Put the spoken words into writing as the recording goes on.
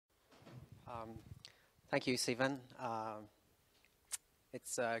Thank you, Stephen.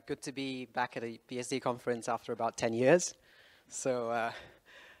 It's good to be back at a BSD conference after about 10 years. So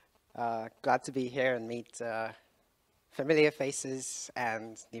glad to be here and meet familiar faces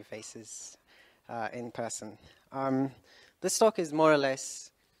and new faces in person. This talk is more or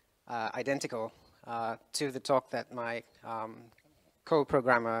less identical to the talk that my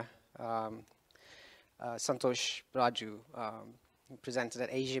co-programmer Santhosh Raju presented at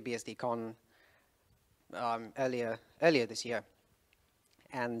Asia BSD Con earlier this year.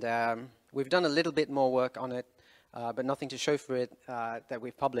 And we've done a little bit more work on it, but nothing to show for it that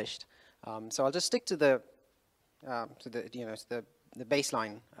we've published. So I'll just stick to the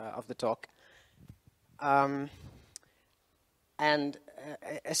baseline of the talk. And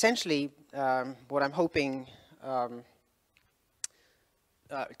essentially, what I'm hoping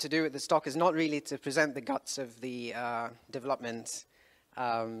to do with this talk is not really to present the guts of the development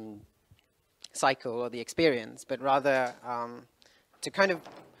cycle or the experience, but rather to kind of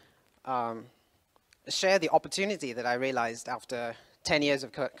share the opportunity that I realized after 10 years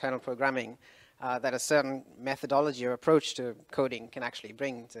of kernel programming that a certain methodology or approach to coding can actually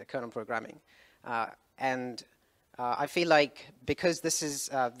bring to kernel programming. And I feel like because this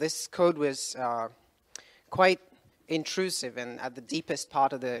code was quite intrusive and at the deepest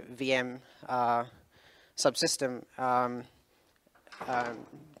part of the VM subsystem,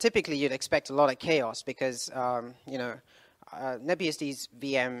 typically you'd expect a lot of chaos because NetBSD's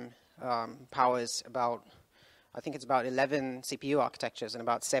VM powers about, I think it's about 11 CPU architectures and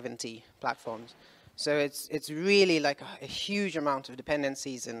about 70 platforms. So it's really like a huge amount of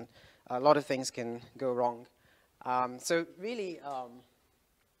dependencies, and a lot of things can go wrong. So really,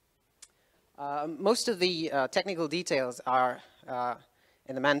 most of the technical details are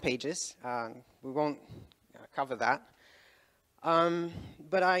in the man pages. We won't cover that.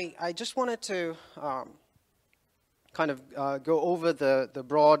 But I just wanted to kind of go over the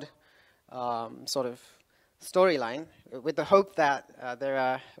broad sort of storyline with the hope that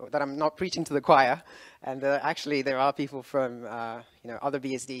that I'm not preaching to the choir, and actually there are people from other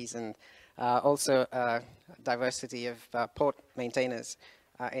BSDs and also diversity of port maintainers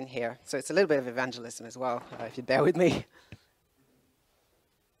in here. So it's a little bit of evangelism as well, if you bear with me.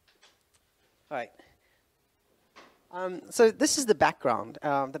 All right. So this is the background.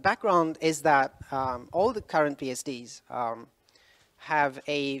 The background is that all the current BSDs have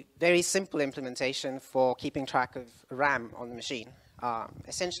a very simple implementation for keeping track of RAM on the machine.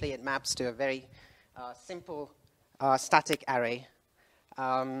 Essentially, it maps to a very simple static array.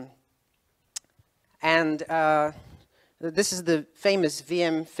 And this is the famous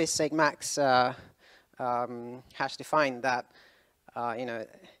VM fissegmax hash define that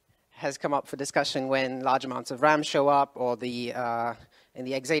has come up for discussion when large amounts of RAM show up, or the in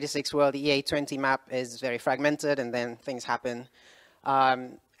the x86 world, the EA20 map is very fragmented, and then things happen.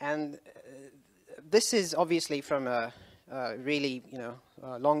 And this is obviously from a really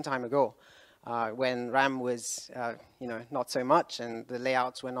long time ago, when RAM was not so much, and the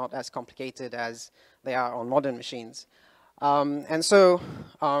layouts were not as complicated as they are on modern machines. And so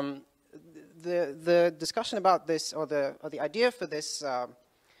the discussion about this, or the idea for this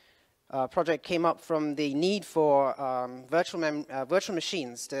project came up from the need for virtual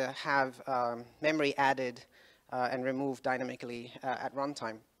machines to have memory added and removed dynamically at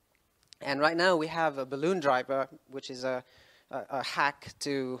runtime. And right now we have a balloon driver, which is a hack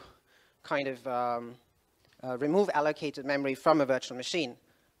to kind of remove allocated memory from a virtual machine.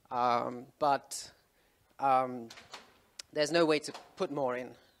 But there's no way to put more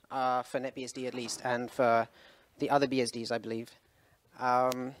in for NetBSD at least, and for the other BSDs, I believe.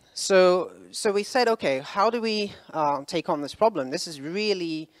 So we said, okay, how do we take on this problem? This is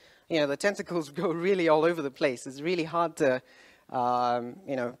really, the tentacles go really all over the place. It's really hard to,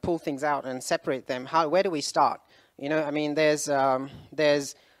 pull things out and separate them. Where do we start? I mean, there's VM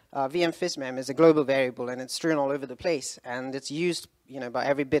fissmem is a global variable, and it's strewn all over the place, and it's used, by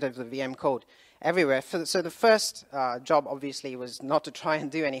every bit of the VM code everywhere. So the first job, obviously, was not to try and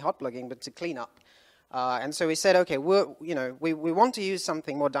do any hot plugging, but to clean up. And so we said, okay, we want to use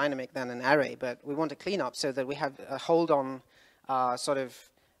something more dynamic than an array, but we want to clean up so that we have a hold on sort of,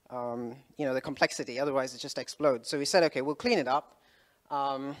 the complexity. Otherwise, it just explodes. So we said, okay, we'll clean it up.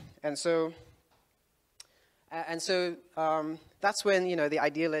 And so that's when, the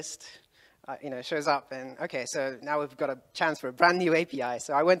idealist, shows up. And, okay, so now we've got a chance for a brand new API.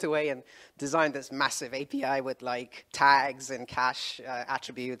 So I went away and designed this massive API with, like, tags and cache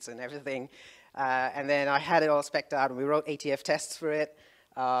attributes and everything. And then I had it all spec'd out, and we wrote ATF tests for it.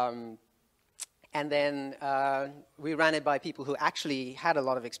 And then we ran it by people who actually had a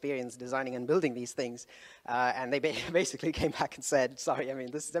lot of experience designing and building these things, and they basically came back and said, "Sorry,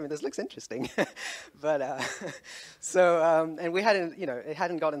 this looks interesting," but and we hadn't, it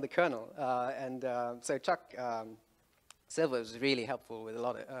hadn't gotten the kernel, and so Chuck Silver was really helpful with a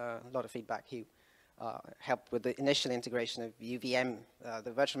lot of feedback. He helped with the initial integration of UVM,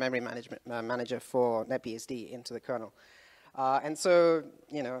 the virtual memory management manager for NetBSD, into the kernel. And so,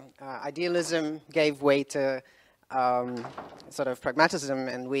 idealism gave way to sort of pragmatism,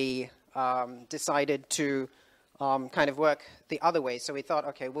 and we decided to kind of work the other way. So we thought,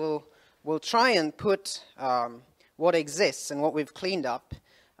 okay, we'll try and put what exists and what we've cleaned up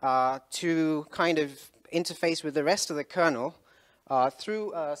to kind of interface with the rest of the kernel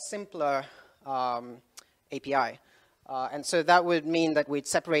through a simpler API. And so that would mean that we'd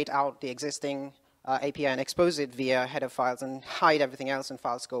separate out the existing API and expose it via header files and hide everything else in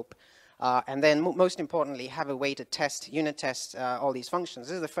file scope. And then most importantly, have a way to unit test all these functions.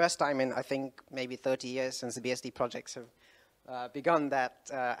 This is the first time in, I think, maybe 30 years since the BSD projects have begun that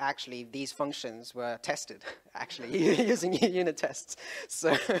actually these functions were tested, actually, using unit tests.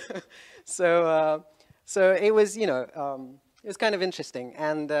 So it was, it was kind of interesting.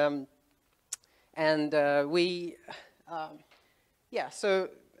 And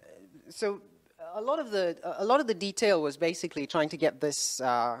so a lot of the detail was basically trying to get this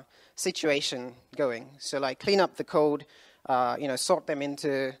situation going. So like clean up the code, sort them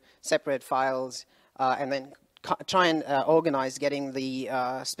into separate files, and then try and organize getting the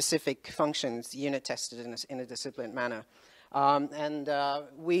specific functions unit tested in a disciplined manner. And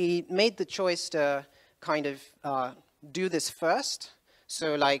we made the choice to kind of do this first.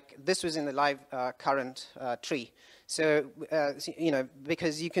 So like this was in the live current tree. So,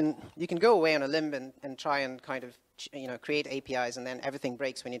 because you can go away on a limb and try and kind of, create APIs, and then everything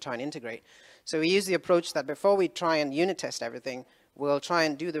breaks when you try and integrate. So we use the approach that before we try and unit test everything, we'll try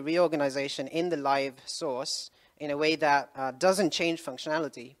and do the reorganization in the live source in a way that doesn't change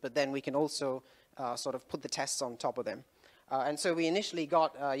functionality, but then we can also sort of put the tests on top of them. And so we initially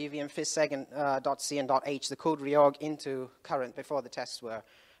got UVM physeg and .c and .h, the code reorg, into current before the tests were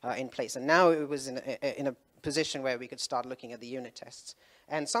in place. And now it was in a position where we could start looking at the unit tests.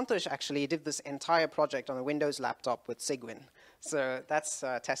 And Santhosh actually did this entire project on a Windows laptop with Cygwin. So that's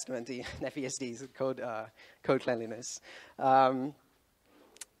testament to NetBSD's code cleanliness. So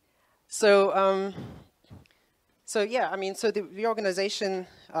the reorganization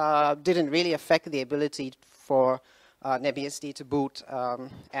didn't really affect the ability for NetBSD to boot,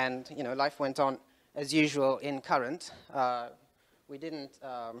 and life went on as usual in current. We didn't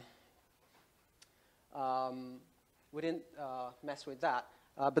mess with that.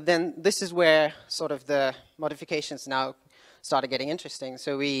 But then this is where sort of the modifications now started getting interesting.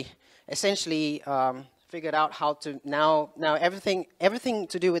 So we essentially figured out how to now everything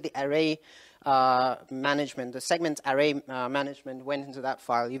to do with the array management, the segment array management went into that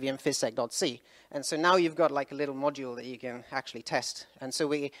file, uvmphyseg.c. And so now you've got like a little module that you can actually test. And so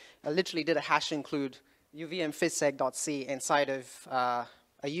we literally did a hash include uvmphyseg.c inside of a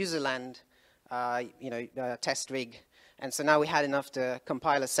userland test rig. And so now we had enough to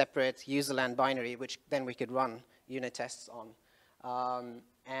compile a separate userland binary, which then we could run unit tests on.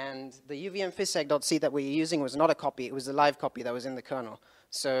 And the uvmphyseg.c that we were using was not a copy, it was a live copy that was in the kernel.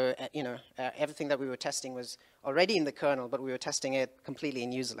 So, everything that we were testing was already in the kernel, but we were testing it completely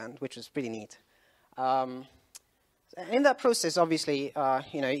in userland, which was pretty neat. In that process, obviously,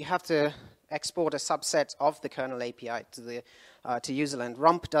 you have to export a subset of the kernel API to userland.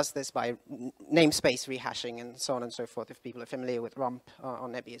 Rump does this by namespace rehashing and so on and so forth, if people are familiar with rump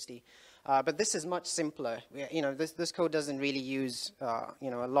on NetBSD. But this is much simpler. This code doesn't really use, a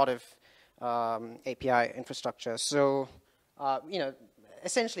lot of API infrastructure. So,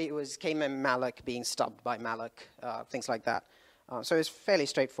 essentially it was kmem malloc being stubbed by malloc, things like that. So it's fairly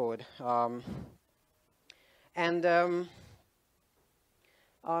straightforward. So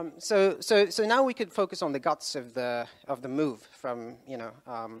now we could focus on the guts of the move from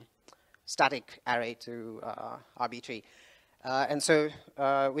static array to arbitrary. And so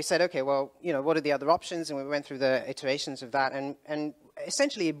we said, okay, well, what are the other options? And we went through the iterations of that, and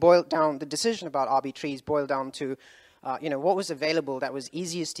essentially it boiled down, the decision about arbitraries boiled down to what was available that was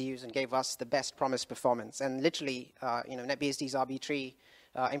easiest to use and gave us the best promised performance. And literally, NetBSD's arbitrary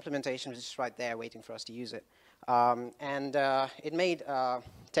implementation was just right there waiting for us to use it. It made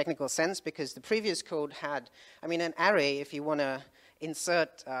technical sense because the previous code had, an array, if you want to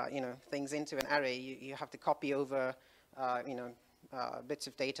insert, things into an array, you have to copy over, bits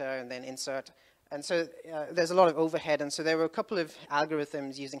of data and then insert And so there's a lot of overhead, and so there were a couple of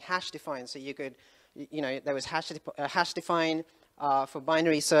algorithms using hash define. So you could, there was hash define for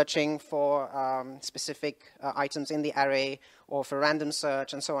binary searching for specific items in the array, or for random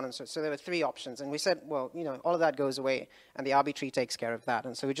search, and so on and so on. So there were 3 options, and we said, well, all of that goes away, and the arbitrary takes care of that.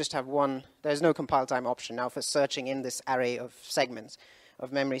 And so we just have one. There's no compile time option now for searching in this array of segments,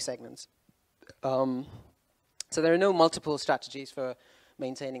 of memory segments. So there are no multiple strategies for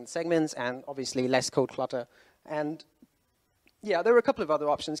maintaining segments, and obviously less code clutter. And yeah, there were a couple of other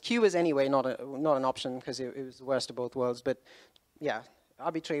options. Q was anyway not an option because it was the worst of both worlds. But yeah,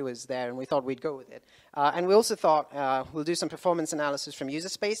 arbitrary was there, and we thought we'd go with it. And we also thought we'll do some performance analysis from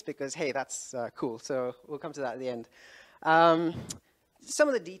userspace because, hey, that's cool. So we'll come to that at the end. Some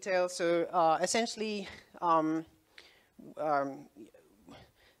of the details. So essentially,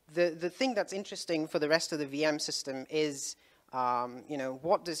 the thing that's interesting for the rest of the VM system is,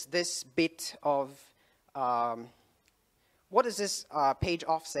 what does this bit of, what does this page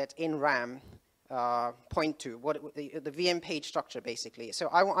offset in RAM point to? What the VM page structure, basically. So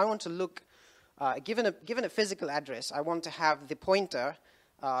I want to look, given a physical address, I want to have the pointer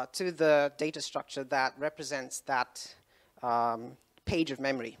to the data structure that represents that page of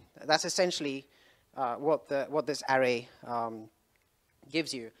memory. That's essentially what this array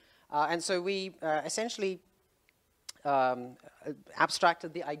gives you. And so we essentially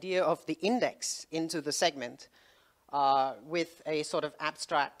abstracted the idea of the index into the segment with a sort of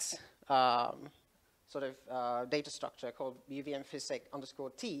abstract data structure called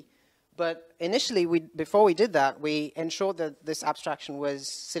uvm_physec_t. But initially, before we did that, we ensured that this abstraction was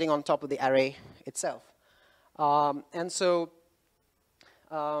sitting on top of the array itself. So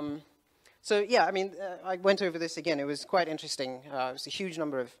yeah, I mean, I went over this again. It was quite interesting. It was a huge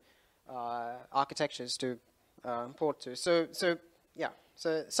number of architectures to port to. So yeah,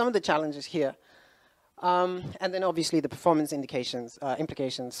 so some of the challenges here. And then obviously the performance implications.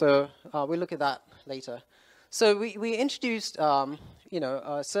 So we'll look at that later. So we introduced,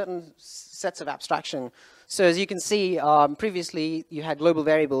 certain sets of abstraction. So as you can see, previously you had global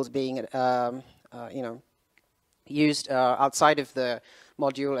variables being, used outside of the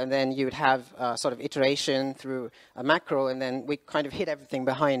module, and then you would have sort of iteration through a macro, and then we kind of hid everything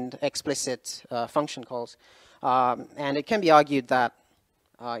behind explicit function calls. And it can be argued that,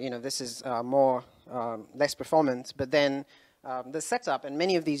 this is less performant, but then the setup, and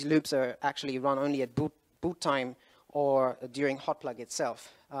many of these loops are actually run only at boot time or during Hotplug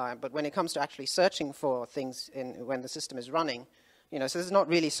itself. But when it comes to actually searching for things when the system is running, so there's not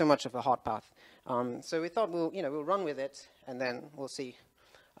really so much of a hot path. So we thought we'll run with it, and then we'll see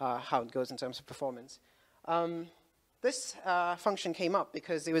how it goes in terms of performance. This function came up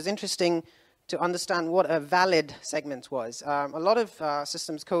because it was interesting to understand what a valid segment was. A lot of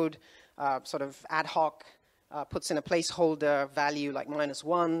systems code sort of ad hoc puts in a placeholder value like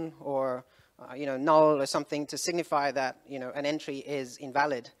 -1 or null or something to signify that an entry is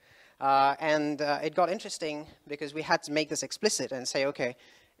invalid. And it got interesting because we had to make this explicit and say, okay,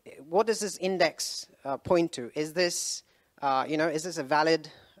 what does this index point to? Is this, is this a valid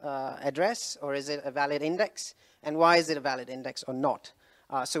address, or is it a valid index? And why is it a valid index or not?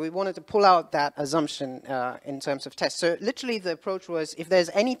 So we wanted to pull out that assumption in terms of tests. So literally the approach was, if there's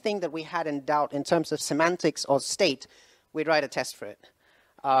anything that we had in doubt in terms of semantics or state, we'd write a test for it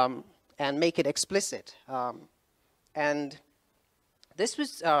and make it explicit. And this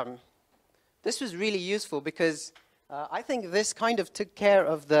was really useful because I think this kind of took care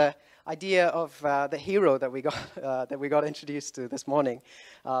of the idea of the hero that we got introduced to this morning,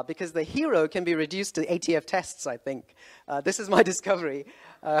 because the hero can be reduced to ATF tests. I think this is my discovery.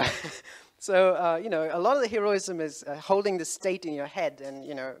 So a lot of the heroism is holding the state in your head and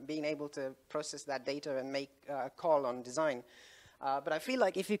being able to process that data and make a call on design. But I feel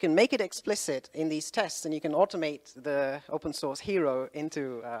like if you can make it explicit in these tests, and you can automate the open source hero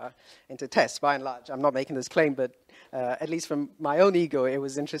into tests, by and large. I'm not making this claim, but at least from my own ego, it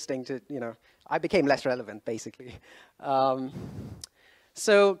was interesting to, I became less relevant, basically.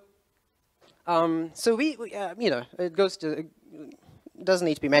 So we it goes to, it doesn't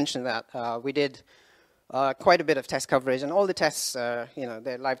need to be mentioned that we did quite a bit of test coverage, and all the tests,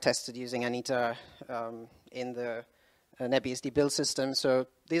 they're live tested using Anita in the NetBSD build system. So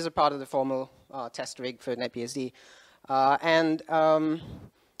these are part of the formal test rig for NetBSD.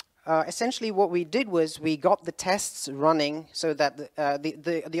 Essentially what we did was we got the tests running so that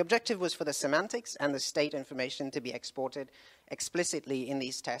the objective was for the semantics and the state information to be exported explicitly in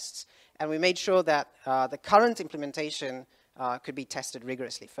these tests. And we made sure that the current implementation could be tested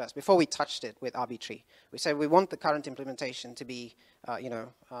rigorously first before we touched it with arbitrary. We said we want the current implementation to be,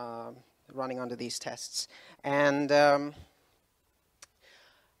 running under these tests. And so,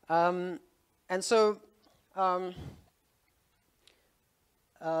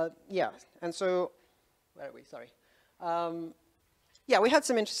 yeah, and so, where are we, sorry. Yeah, we had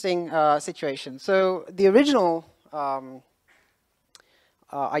some interesting situations. So the original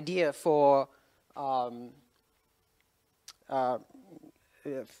idea for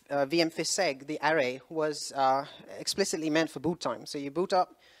VM-FISSEG, the array, was explicitly meant for boot time. So you boot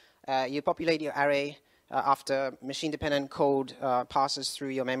up, you populate your array after machine-dependent code passes through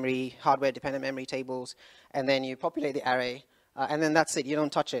your memory, hardware-dependent memory tables, and then you populate the array, and then that's it. You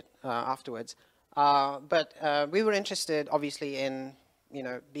don't touch it afterwards. But we were interested, obviously, in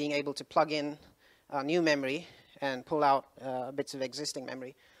being able to plug in new memory and pull out bits of existing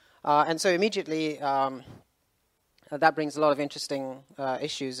memory. And so immediately, that brings a lot of interesting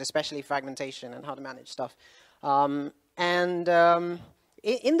issues, especially fragmentation and how to manage stuff. In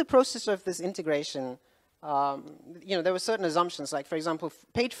the process of this integration, there were certain assumptions, like, for example,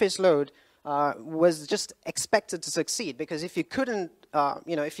 page fizz load was just expected to succeed, because if you couldn't,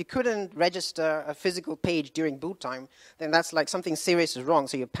 if you couldn't register a physical page during boot time, then that's like something serious is wrong,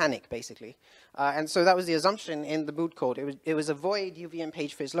 so you panic, basically. And so that was the assumption in the boot code. It was avoid UVM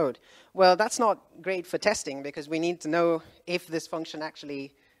page fizz load. Well, that's not great for testing, because we need to know if this function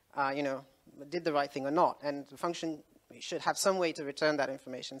actually, did the right thing or not. And the function should have some way to return that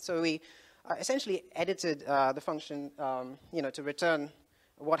information. So we essentially edited the function, to return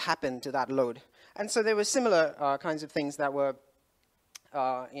what happened to that load. And so there were similar kinds of things that were,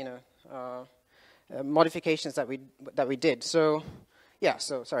 modifications that we did. So, yeah.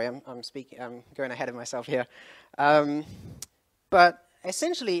 So sorry, I'm going ahead of myself here. But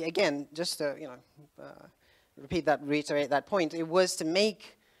essentially, again, just to reiterate that point, it was to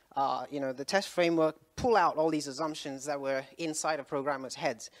make the test framework pull out all these assumptions that were inside a programmer's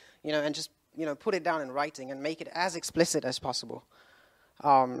heads, and just put it down in writing and make it as explicit as possible.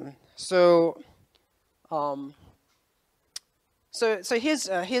 So here's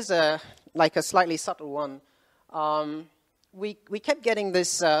a slightly subtle one. We kept getting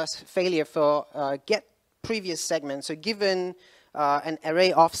this failure for get previous segment. So given an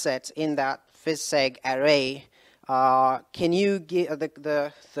array offset in that fizzseg array, can you give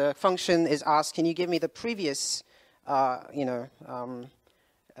the function is asked, can you give me the previous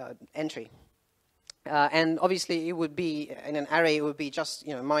entry? And obviously, it would be, in an array, it would be just,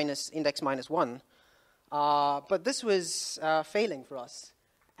 index minus 1. But this was failing for us.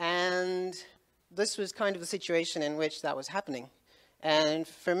 And this was kind of the situation in which that was happening. And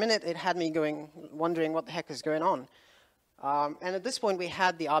for a minute, it had me wondering what the heck is going on. And at this point, we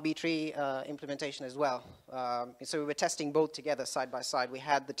had the arbitrary implementation as well. So we were testing both together, side by side. We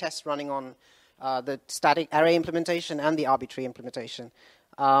had the test running on the static array implementation and the arbitrary implementation.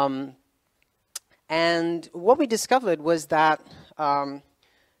 And what we discovered was that the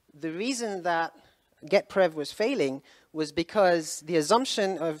reason that getPrev was failing was because the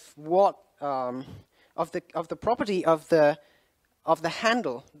assumption of what of the property of the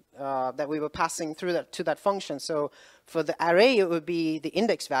handle that we were passing through to that function. So for the array, it would be the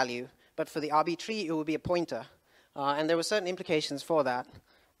index value, but for the arbitrary, it would be a pointer. And there were certain implications for that,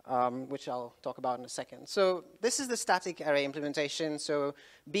 which I'll talk about in a second. So this is the static array implementation. So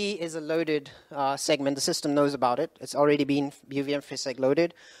B is a loaded segment. The system knows about it. It's already been UVM-FISSEG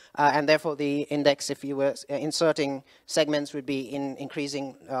loaded. And therefore, the index, if you were inserting segments, would be in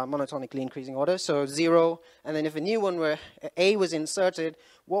increasing, monotonically increasing order. So 0. And then if a new one were A was inserted,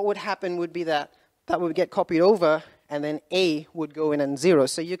 what would happen would be that would get copied over, and then A would go in and 0.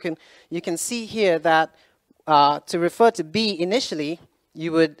 So you can see here that to refer to B initially,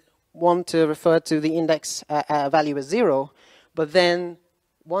 you would want to refer to the index value as 0, but then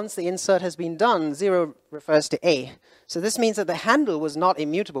once the insert has been done, 0 refers to A. So this means that the handle was not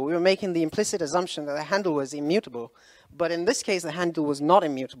immutable. We were making the implicit assumption that the handle was immutable, but in this case, the handle was not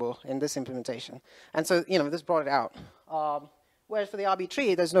immutable in this implementation. And so, this brought it out. Whereas for the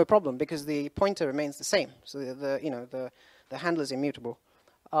arbitrary, there's no problem because the pointer remains the same. So the handle is immutable.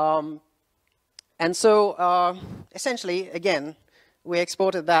 And so essentially, again, we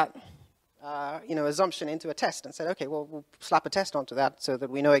exported that assumption into a test and said, okay, well, we'll slap a test onto that so that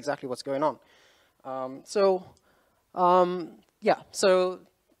we know exactly what's going on. Yeah. So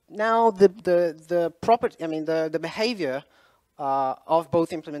now the property, the behavior of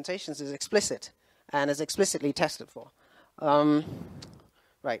both implementations is explicit and is explicitly tested for.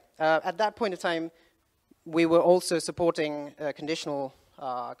 Right. At that point in time, we were also supporting conditional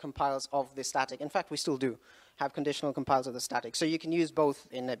compiles of the static. In fact, we still do have conditional compiles of the static. So you can use both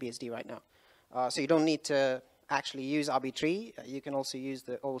in NetBSD right now. So you don't need to actually use RB3. You can also use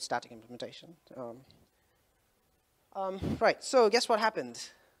the old static implementation. Right, so guess what happened?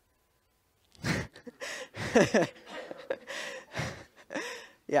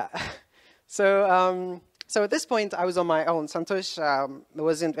 Yeah. So, so at this point, I was on my own. Santhosh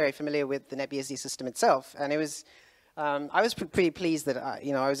wasn't very familiar with the NetBSD system itself, and it was I was pretty pleased that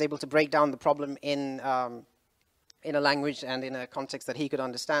I was able to break down the problem in a language and in a context that he could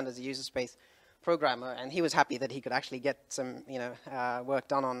understand as a user space programmer, and he was happy that he could actually get some work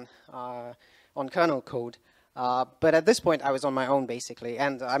done on kernel code. But at this point, I was on my own basically,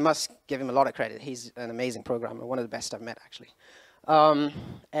 and I must give him a lot of credit. He's an amazing programmer, one of the best I've met actually.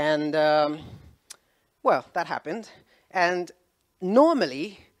 Well, that happened, and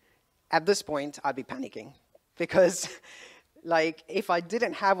normally at this point I'd be panicking because, like, if I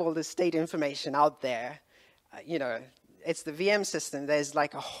didn't have all the state information out there, it's the VM system. There's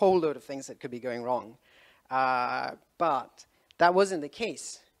like a whole load of things that could be going wrong, but that wasn't the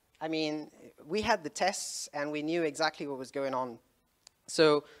case. I mean, we had the tests and we knew exactly what was going on.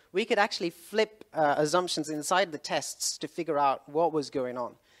 So we could actually flip assumptions inside the tests to figure out what was going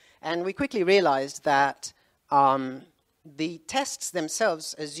on. And we quickly realized that the tests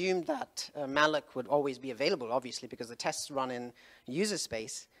themselves assumed that malloc would always be available, obviously, because the tests run in user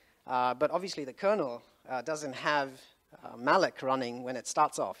space. But obviously the kernel doesn't have malloc running when it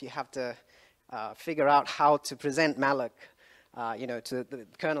starts off. You have to figure out how to present malloc to the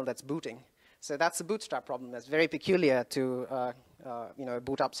kernel that's booting. So that's a bootstrap problem that's very peculiar to a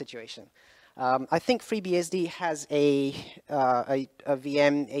boot up situation. I think FreeBSD has a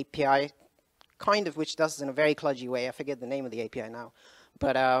VM API, kind of, which does it in a very kludgy way. I forget the name of the API now.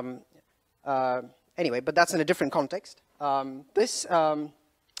 But anyway, but that's in a different context.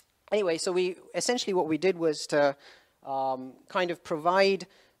 Anyway, so essentially what we did was to kind of provide,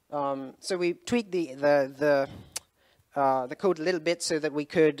 so we tweaked the code a little bit so that we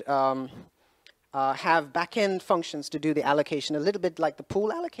could have backend functions to do the allocation, a little bit like the pool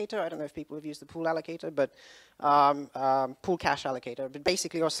allocator. I don't know if people have used the pool allocator, but pool cache allocator. But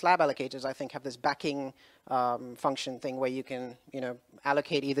basically, or slab allocators, I think, have this backing function thing where you can,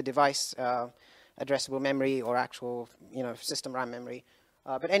 allocate either device addressable memory or actual, system RAM memory.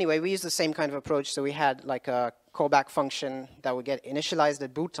 But anyway, we used the same kind of approach. So we had like a callback function that would get initialized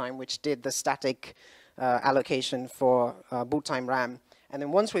at boot time, which did the static allocation for boot time RAM. And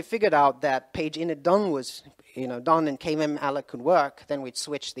then once we figured out that page init done was done and kmem alloc could work, then we'd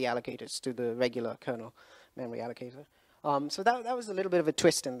switch the allocators to the regular kernel memory allocator. So that was a little bit of a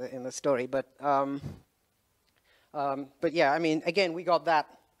twist in the story, but yeah, I mean, again, we got that.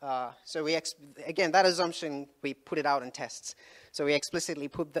 So again, that assumption, we put it out in tests. So we explicitly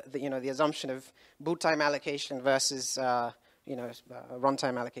put the assumption of boot time allocation versus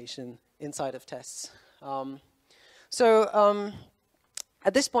runtime allocation inside of tests.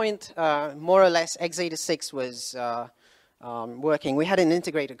 At this point, more or less, x86 was working. We hadn't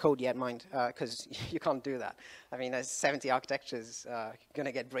integrated code yet, mind, because you can't do that. I mean, there's 70 architectures going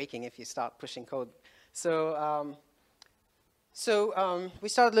to get breaking if you start pushing code. So we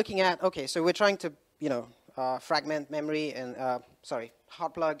started looking at, okay, so we're trying to, fragment memory and,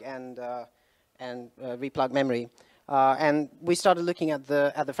 hotplug and replug memory. And we started looking at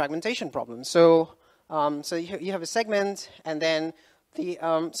the fragmentation problem. So you have a segment, and then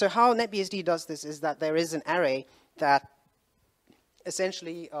so how NetBSD does this is that there is an array that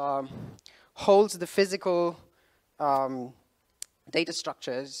essentially holds the physical data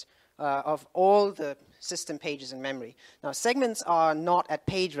structures of all the system pages in memory. Now, segments are not at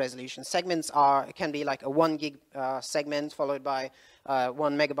page resolution. Segments can be like a 1 gig segment followed by 1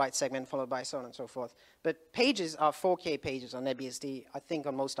 megabyte segment followed by so on and so forth. But pages are 4K pages on NetBSD, I think,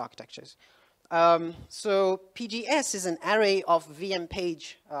 on most architectures. So PGS is an array of VM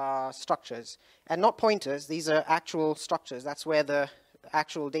page structures, and not pointers. These are actual structures. That's where the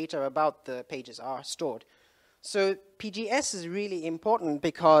actual data about the pages are stored. So PGS is really important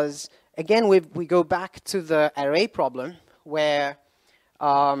because, again, we go back to the array problem where,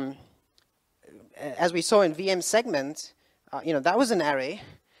 as we saw in VM segment, that was an array,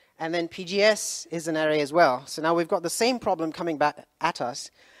 and then PGS is an array as well. So now we've got the same problem coming back at us.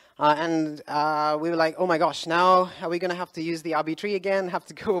 And we were like, oh my gosh, now are we going to have to use the RB3 again, have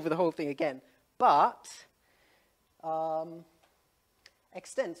to go over the whole thing again? But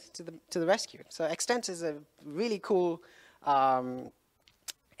extent to the rescue. So extent is a really cool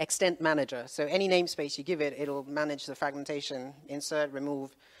extent manager. So any namespace you give it, it'll manage the fragmentation, insert,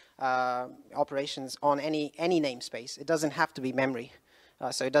 remove operations on any namespace. It doesn't have to be memory.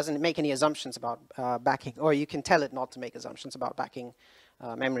 So it doesn't make any assumptions about backing, or you can tell it not to make assumptions about backing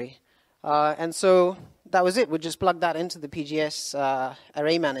memory. And so that was it. We just plugged that into the PGS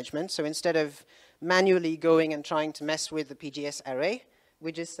array management. So instead of manually going and trying to mess with the PGS array,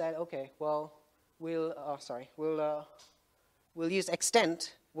 we just said, okay, well, we'll use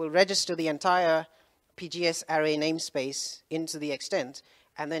extent. We'll register the entire PGS array namespace into the extent,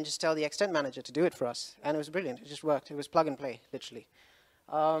 and then just tell the extent manager to do it for us. And it was brilliant. It just worked. It was plug and play, literally.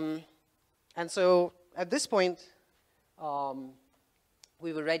 And so at this point,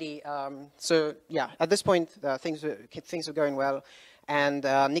 we were ready. So yeah, at this point, things were going well. And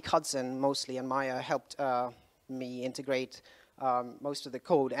Nick Hudson, mostly, and Maya helped me integrate most of the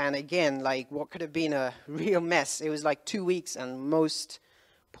code. And again, like what could have been a real mess, it was like 2 weeks, and most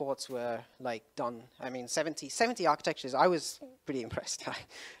ports were like done. I mean, 70 architectures. I was pretty impressed.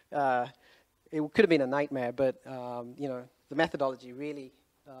 It could have been a nightmare, but you know, the methodology really.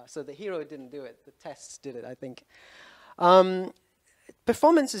 So the hero didn't do it. The tests did it, I think.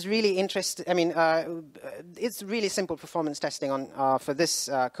 Performance is really interesting. I mean, it's really simple performance testing on for this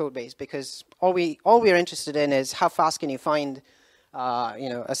code base, because all we're interested in is how fast can you find, you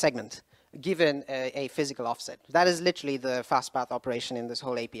know, a segment given a physical offset. That is literally the fast path operation in this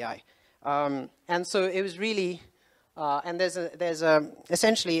whole API. And so it was really, and there's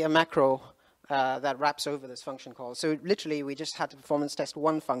essentially a macro that wraps over this function call. So literally, we just had to performance test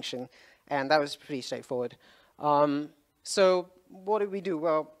one function, and that was pretty straightforward. So what did we do?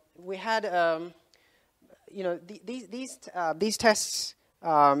 Well, we had, you know, these tests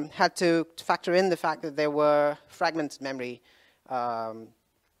had to factor in the fact that there were fragmented memory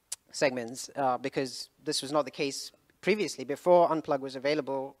segments, because this was not the case previously. Before unplug was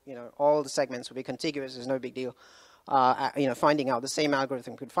available, you know, all the segments would be contiguous. There's no big deal. You know, finding out, the same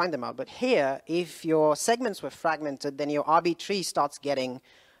algorithm could find them out. But here, if your segments were fragmented, then your RB tree starts getting,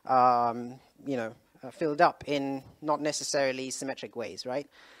 you know, filled up in not necessarily symmetric ways, right?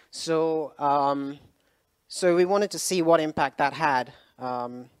 So, so we wanted to see what impact that had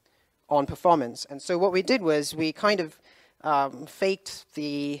on performance. And so what we did was we kind of faked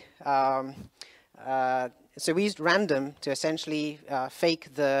the, so we used random to essentially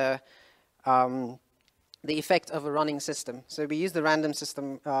fake the effect of a running system. So we used the random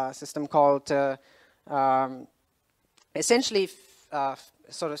system call to essentially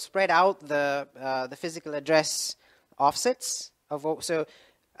sort of spread out the physical address offsets of what, so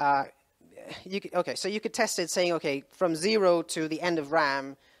so you could test it saying, okay, from 0 to the end of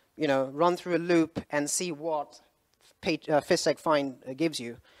RAM, you know, run through a loop and see what physeg find gives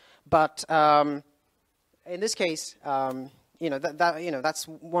you. But in this case, you know, that's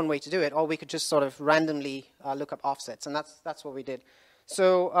one way to do it. Or we could just sort of randomly look up offsets, and that's what we did.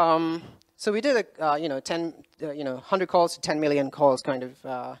 So so we did a you know, 100 calls to 10 million calls kind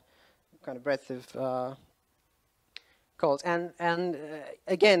of breadth of calls, and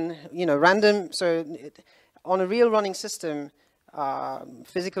again, you know, random. So on a real running system,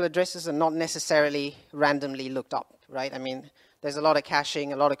 physical addresses are not necessarily randomly looked up, right? I mean, there's a lot of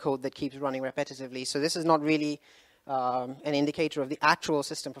caching, a lot of code that keeps running repetitively. So this is not really an indicator of the actual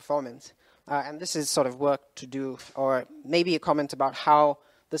system performance. And this is sort of work to do, or maybe a comment about how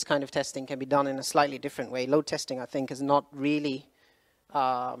this kind of testing can be done in a slightly different way. Load testing, I think, is not really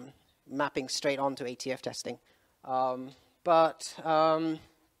mapping straight onto ATF testing. But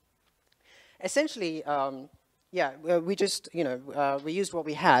essentially, yeah, we just, you know, we used what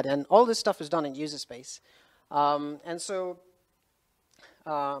we had, and all this stuff is done in userspace. And so,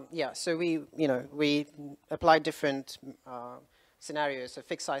 yeah, so we, you know, we applied different scenarios, so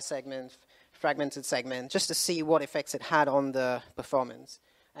fixed size segment, fragmented segment, just to see what effects it had on the performance.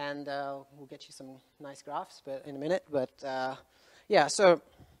 And we'll get you some nice graphs in a minute. But yeah, so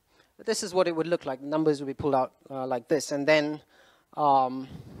this is what it would look like. The numbers would be pulled out like this. And then,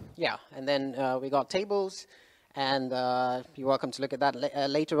 yeah, and then we got tables. And you're welcome to look at that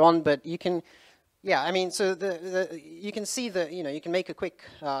later on. But you can, yeah, I mean, so you can see the, you know, you can make a quick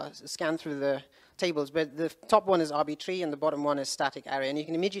scan through the tables. But the top one is RB3 and the bottom one is static array. And you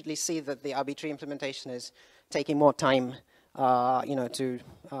can immediately see that the RB3 implementation is taking more time, you know, to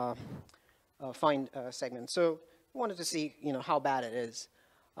find segments. So I wanted to see, you know, how bad it is.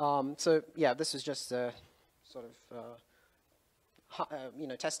 So yeah, this is just sort of, you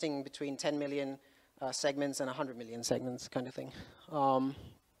know, testing between 10 million segments and 100 million segments kind of thing.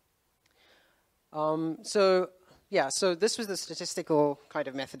 So yeah, so this was the statistical kind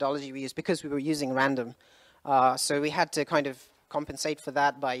of methodology we used because we were using random. So we had to kind of compensate for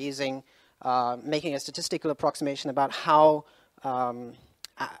that by using, making a statistical approximation about how,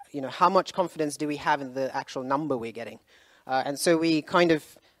 you know, how much confidence do we have in the actual number we're getting. And so we kind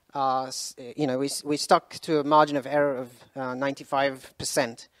of, you know, we stuck to a margin of error of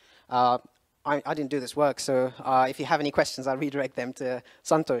 95%. I didn't do this work, so if you have any questions, I'll redirect them to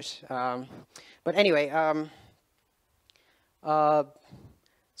Santhosh. But anyway,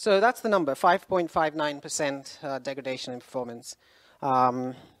 so that's the number, 5.59% degradation in performance,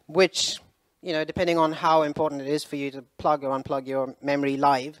 which, depending on how important it is for you to plug or unplug your memory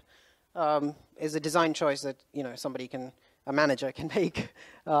live, is a design choice that, a manager can make.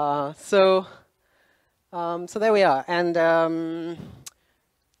 So there we are. And,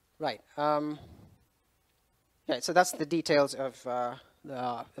 right. Yeah, so that's the details of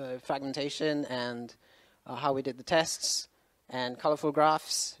the fragmentation and how we did the tests and colorful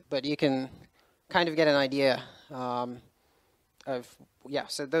graphs, but you can kind of get an idea of,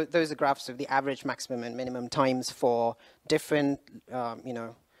 so those are graphs of the average, maximum, and minimum times for different,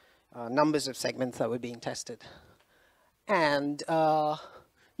 numbers of segments that were being tested. And,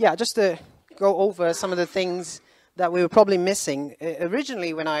 just to go over some of the things that we were probably missing.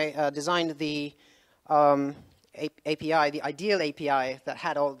 Originally, when I designed the API, the ideal API that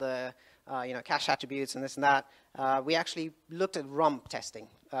had all the cache attributes and this and that, we actually looked at rump testing,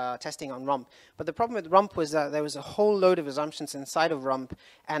 testing on rump. But the problem with rump was that there was a whole load of assumptions inside of rump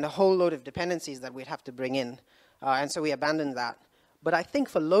and a whole load of dependencies that we'd have to bring in. And so we abandoned that. But I think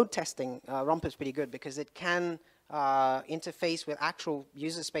for load testing, rump is pretty good because it can interface with actual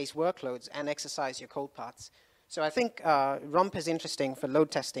user space workloads and exercise your code paths. So I think rump is interesting for load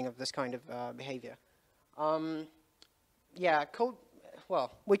testing of this kind of behavior. Yeah, code.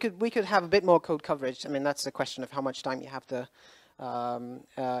 Well, we could have a bit more code coverage. I mean, that's a question of how much time you have to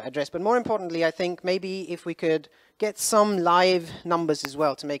address. But more importantly, I think maybe if we could get some live numbers as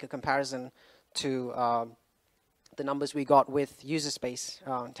well to make a comparison to the numbers we got with user space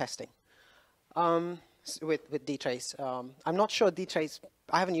testing with dtrace. I'm not sure dtrace.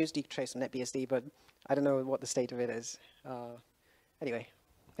 I haven't used dtrace on NetBSD, but I don't know what the state of it is. Anyway,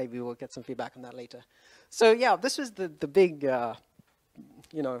 maybe we'll get some feedback on that later. So yeah, this was the big,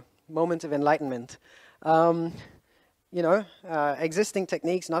 moment of enlightenment. Existing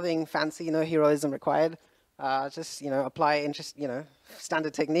techniques, nothing fancy, no heroism required. Just apply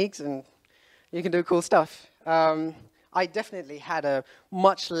standard techniques, and you can do cool stuff. I definitely had a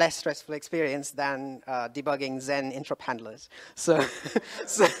much less stressful experience than debugging Zen interrupt handlers. So,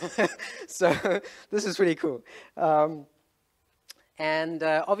 so this is pretty cool. And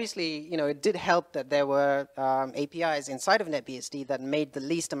obviously, it did help that there were APIs inside of NetBSD that made the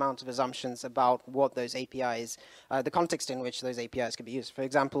least amount of assumptions about what those APIs, the context in which those APIs could be used. For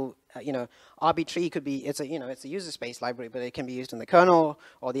example, RB3 could be, it's a user space library, but it can be used in the kernel,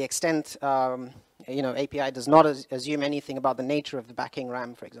 or the extent, API does not assume anything about the nature of the backing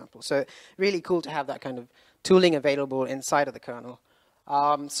RAM, for example. So really cool to have that kind of tooling available inside of the kernel.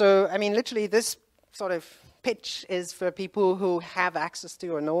 So, I mean, literally this sort of pitch is for people who have access to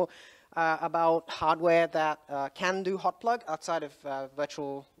or know about hardware that can do hotplug outside of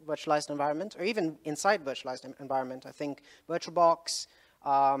virtualized environment, or even inside virtualized environment. I think VirtualBox,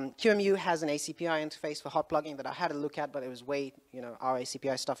 QEMU has an ACPI interface for hotplugging that I had a look at, but it was way, our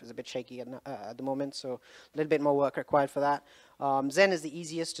ACPI stuff is a bit shaky at the moment, so a little bit more work required for that. Zen is the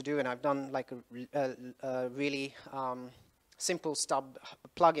easiest to do, and I've done like a really simple stub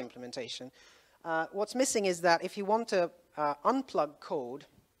plug implementation. What's missing is that if you want to unplug code,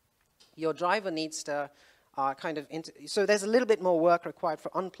 your driver needs to so there's a little bit more work required for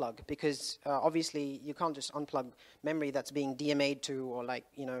unplug, because obviously you can't just unplug memory that's being DMA'd to, or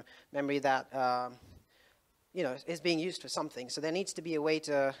memory that is being used for something. So there needs to be a way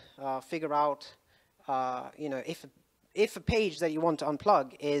to figure out if a page that you want to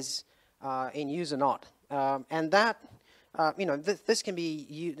unplug is in use or not, and that. This can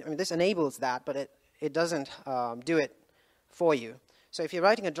be, this enables that, but it doesn't do it for you. So if you're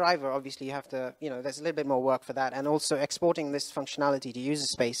writing a driver, obviously you have to, there's a little bit more work for that, and also exporting this functionality to user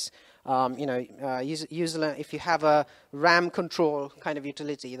space. If you have a RAM control kind of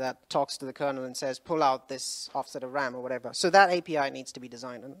utility that talks to the kernel and says, pull out this offset of RAM or whatever. So that API needs to be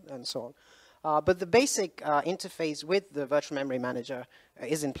designed and so on. But the basic interface with the virtual memory manager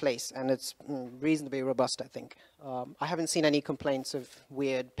is in place, and it's reasonably robust, I think. I haven't seen any complaints of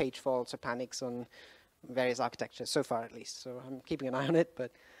weird page faults or panics on various architectures, so far at least. So I'm keeping an eye on it.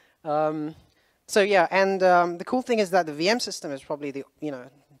 But so yeah, and the cool thing is that the VM system is probably the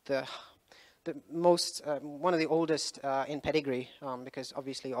most, one of the oldest in pedigree, because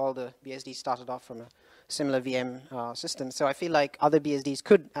obviously all the BSDs started off from a similar VM system. So I feel like other BSDs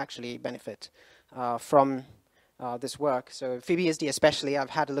could actually benefit from this work. So FreeBSD especially, I've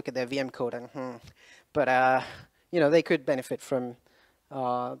had a look at their VM code, and but they could benefit from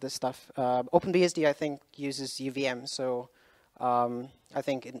this stuff. OpenBSD, I think, uses UVM, so I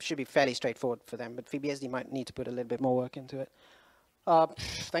think it should be fairly straightforward for them, but FreeBSD might need to put a little bit more work into it.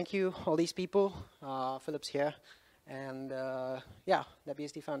 Thank you, all these people. Philip's here. And yeah,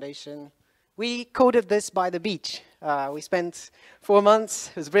 NetBSD Foundation. We coded this by the beach. We spent 4 months.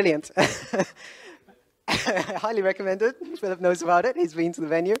 It was brilliant. I highly recommend it. Philip knows about it. He's been to the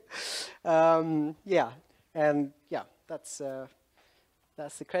venue. Yeah, and yeah, that's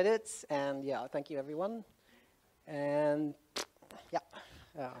the credits. And yeah, thank you, everyone. And yeah,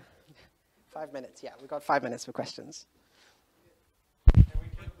 5 minutes. Yeah, we've got 5 minutes for questions.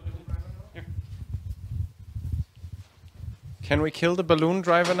 Can we kill the balloon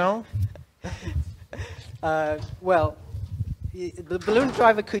driver now? Well, the balloon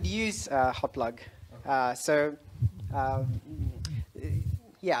driver could use hotplug.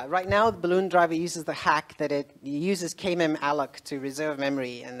 Yeah, right now the balloon driver uses the hack that it uses kmem-alloc to reserve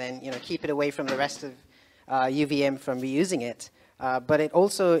memory and then keep it away from the rest of UVM from reusing it. But it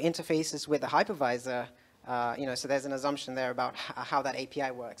also interfaces with the hypervisor. So there's an assumption there about how that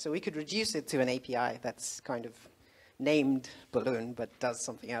API works. So we could reduce it to an API that's kind of named balloon, but does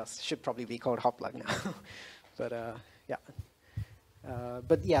something else. Should probably be called hotplug now. But yeah.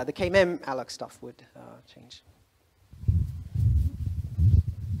 But yeah, the kmem-alloc stuff would change.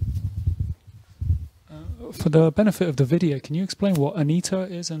 For the benefit of the video, can you explain what Anita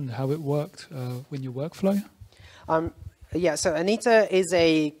is and how it worked in your workflow? Yeah, so Anita is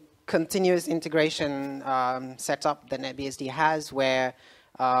a continuous integration setup that NetBSD has where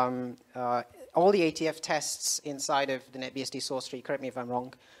all the ATF tests inside of the NetBSD source tree, correct me if I'm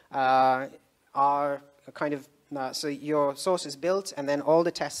wrong, are kind of, so your source is built and then all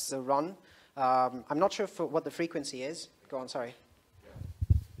the tests are run. I'm not sure what the frequency is. Go on, sorry.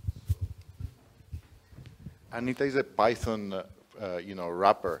 Anita is a Python,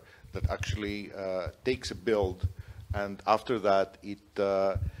 wrapper that actually takes a build, and after that it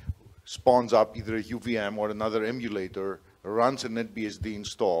spawns up either a UVM or another emulator, runs a NetBSD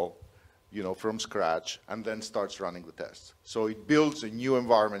install, from scratch, and then starts running the tests. So it builds a new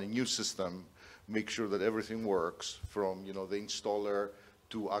environment, a new system, makes sure that everything works from the installer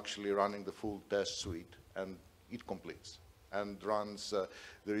to actually running the full test suite, and it completes. And runs,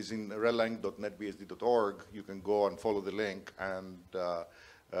 there is in relang.netbsd.org, you can go and follow the link, and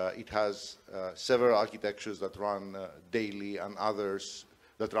it has several architectures that run daily and others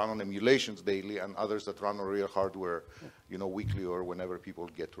that run on emulations daily and others that run on real hardware, weekly or whenever people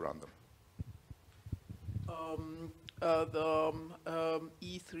get to run them. The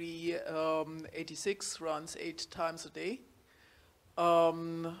E386 runs 8 times a day.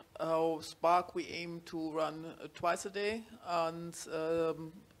 Spark we aim to run twice a day, and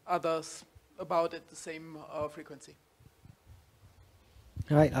others about at the same frequency.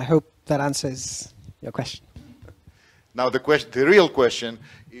 All right, I hope that answers your question. Now the real question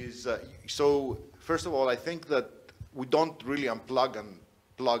is, so first of all, I think that we don't really unplug and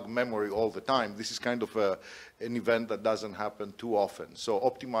plug memory all the time. This is kind of an event that doesn't happen too often. So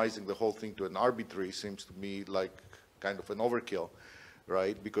optimizing the whole thing to an arbitrary seems to me like kind of an overkill,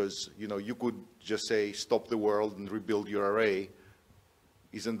 right? Because you could just say stop the world and rebuild your array.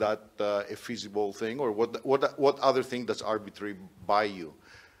 Isn't that a feasible thing? Or what other thing that's arbitrary by you?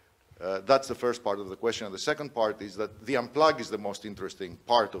 That's the first part of the question. And the second part is that the unplug is the most interesting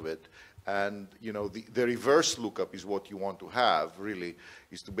part of it. And the reverse lookup is what you want to have, really,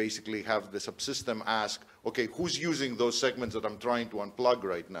 is to basically have the subsystem ask, okay, who's using those segments that I'm trying to unplug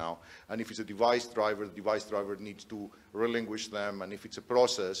right now? And if it's a device driver, the device driver needs to relinquish them. And if it's a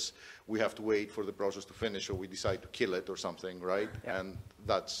process, we have to wait for the process to finish, or we decide to kill it or something, right? Yeah. And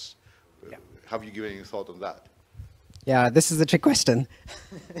that's, have you given any thought on that? Yeah, this is a trick question.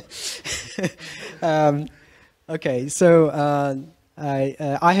 Okay, so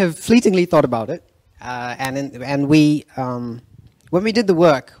I have fleetingly thought about it, and we, when we did the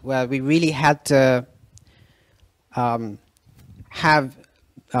work, where we really had to have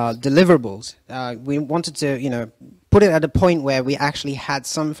deliverables, we wanted to, put it at a point where we actually had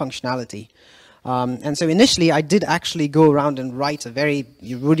some functionality. And so initially, I did actually go around and write a very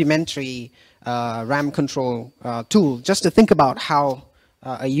rudimentary RAM control tool, just to think about how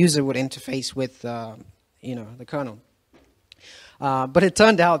a user would interface with, the kernel. But it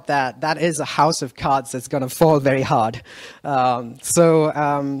turned out that that is a house of cards that's going to fall very hard.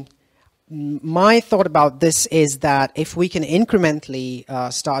 My thought about this is that if we can incrementally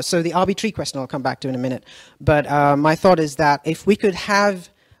start, so the RB3 question I'll come back to in a minute, but my thought is that if we could have,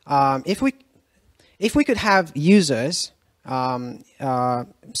 if we could have users,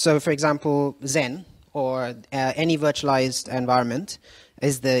 so for example, Zen or any virtualized environment,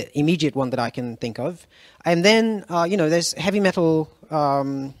 is the immediate one that I can think of. And then, you know, there's heavy metal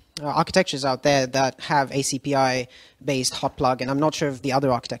architectures out there that have ACPI-based hotplug, and I'm not sure if the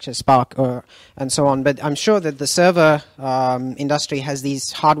other architectures, Spark and so on, but I'm sure that the server industry has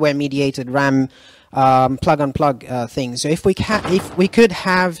these hardware-mediated RAM plug-unplug things. So if we could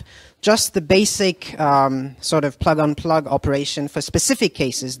have just the basic sort of plug-unplug operation for specific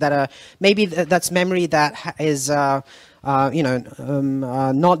cases that are maybe that's memory that is not DMA'd,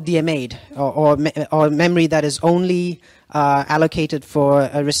 or memory that is only allocated for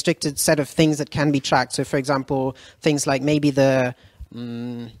a restricted set of things that can be tracked. So, for example, things like maybe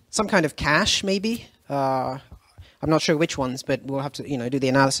some kind of cache, maybe. I'm not sure which ones, but we'll have to, do the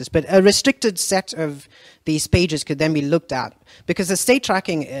analysis. But a restricted set of these pages could then be looked at, because the state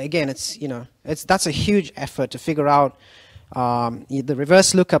tracking, again, that's a huge effort to figure out the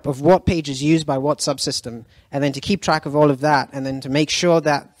reverse lookup of what page is used by what subsystem, and then to keep track of all of that, and then to make sure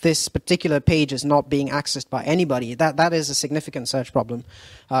that this particular page is not being accessed by anybody. That is a significant search problem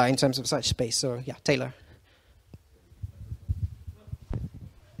in terms of such space. So yeah, Taylor.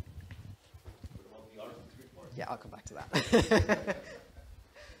 Yeah, I'll come back to that.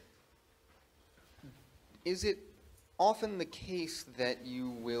 Is it often the case that you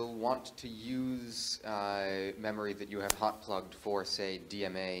will want to use memory that you have hot plugged for, say,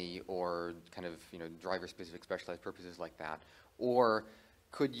 DMA or kind of driver-specific specialized purposes like that, or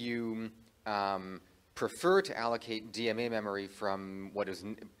could you prefer to allocate DMA memory from what is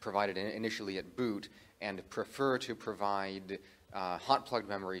provided initially at boot, and prefer to provide hot plugged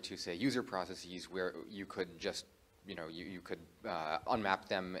memory to, say, user processes where you could just you could unmap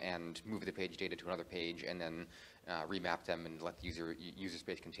them and move the page data to another page and then remap them and let the user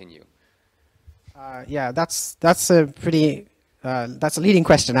space continue? Yeah, that's a pretty that's a leading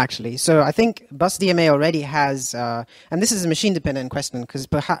question, actually. So I think bus DMA already has, and this is a machine-dependent question, because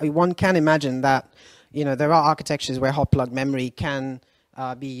one can imagine that there are architectures where hot plug memory can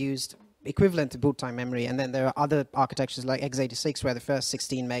be used equivalent to boot time memory, and then there are other architectures like x86 where the first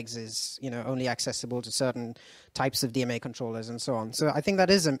 16 megs is only accessible to certain types of DMA controllers and so on. So I think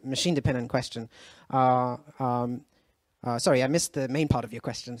that is a machine-dependent question. Sorry, I missed the main part of your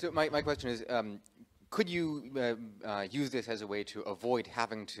question. So my question is, could you use this as a way to avoid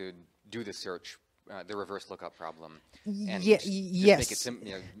having to do the search, the reverse lookup problem, and yes,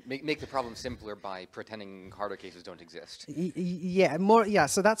 make the problem simpler by pretending harder cases don't exist? Yeah,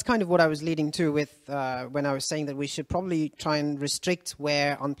 so that's kind of what I was leading to with when I was saying that we should probably try and restrict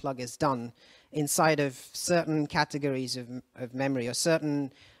where unplug is done inside of certain categories of memory, or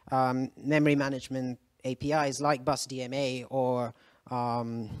certain memory management APIs like bus DMA, or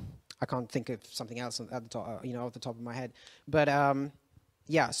I can't think of something else at the top, off the top of my head, but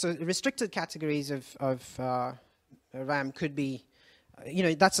yeah, so restricted categories of RAM could be,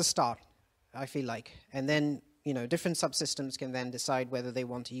 that's a start, I feel like. And then, different subsystems can then decide whether they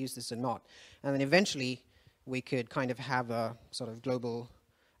want to use this or not. And then eventually, we could kind of have a sort of global...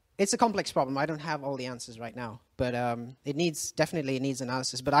 It's a complex problem. I don't have all the answers right now. But definitely it needs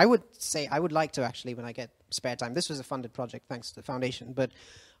analysis. But I would say, I would like to actually, when I get spare time, this was a funded project thanks to the foundation, but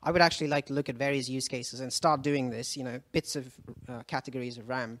I would actually like to look at various use cases and start doing this, bits of categories of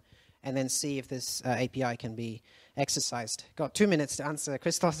RAM, and then see if this API can be exercised. Got 2 minutes to answer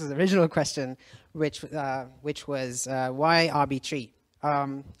Christoph's original question, which was why RB3?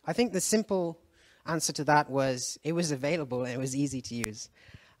 I think the simple answer to that was it was available and it was easy to use.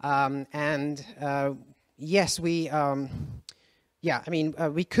 Yes, we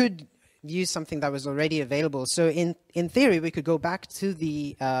could use something that was already available. So in theory, we could go back to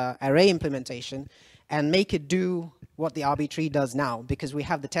the array implementation and make it do what the RB3 does now, because we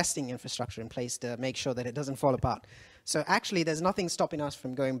have the testing infrastructure in place to make sure that it doesn't fall apart. So actually, there's nothing stopping us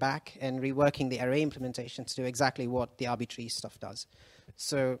from going back and reworking the array implementation to do exactly what the RB3 stuff does.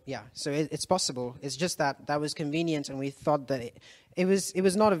 So yeah, so it's possible. It's just that was convenient, and we thought that it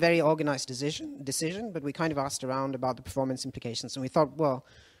was not a very organized decision, but we kind of asked around about the performance implications, and we thought, well,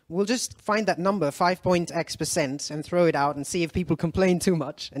 we'll just find that number, 5.x%, and throw it out and see if people complain too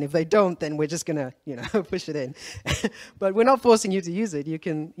much. And if they don't, then we're just gonna, push it in. But we're not forcing you to use it. You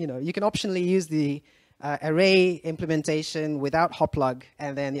can optionally use the array implementation without hotplug,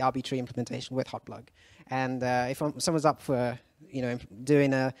 and then the RB3 implementation with hotplug. And if someone's up for,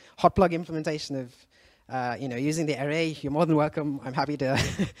 doing a hotplug implementation of, using the array, you're more than welcome. I'm happy to,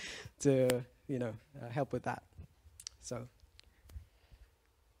 help with that. So.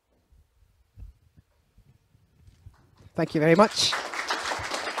 Thank you very much.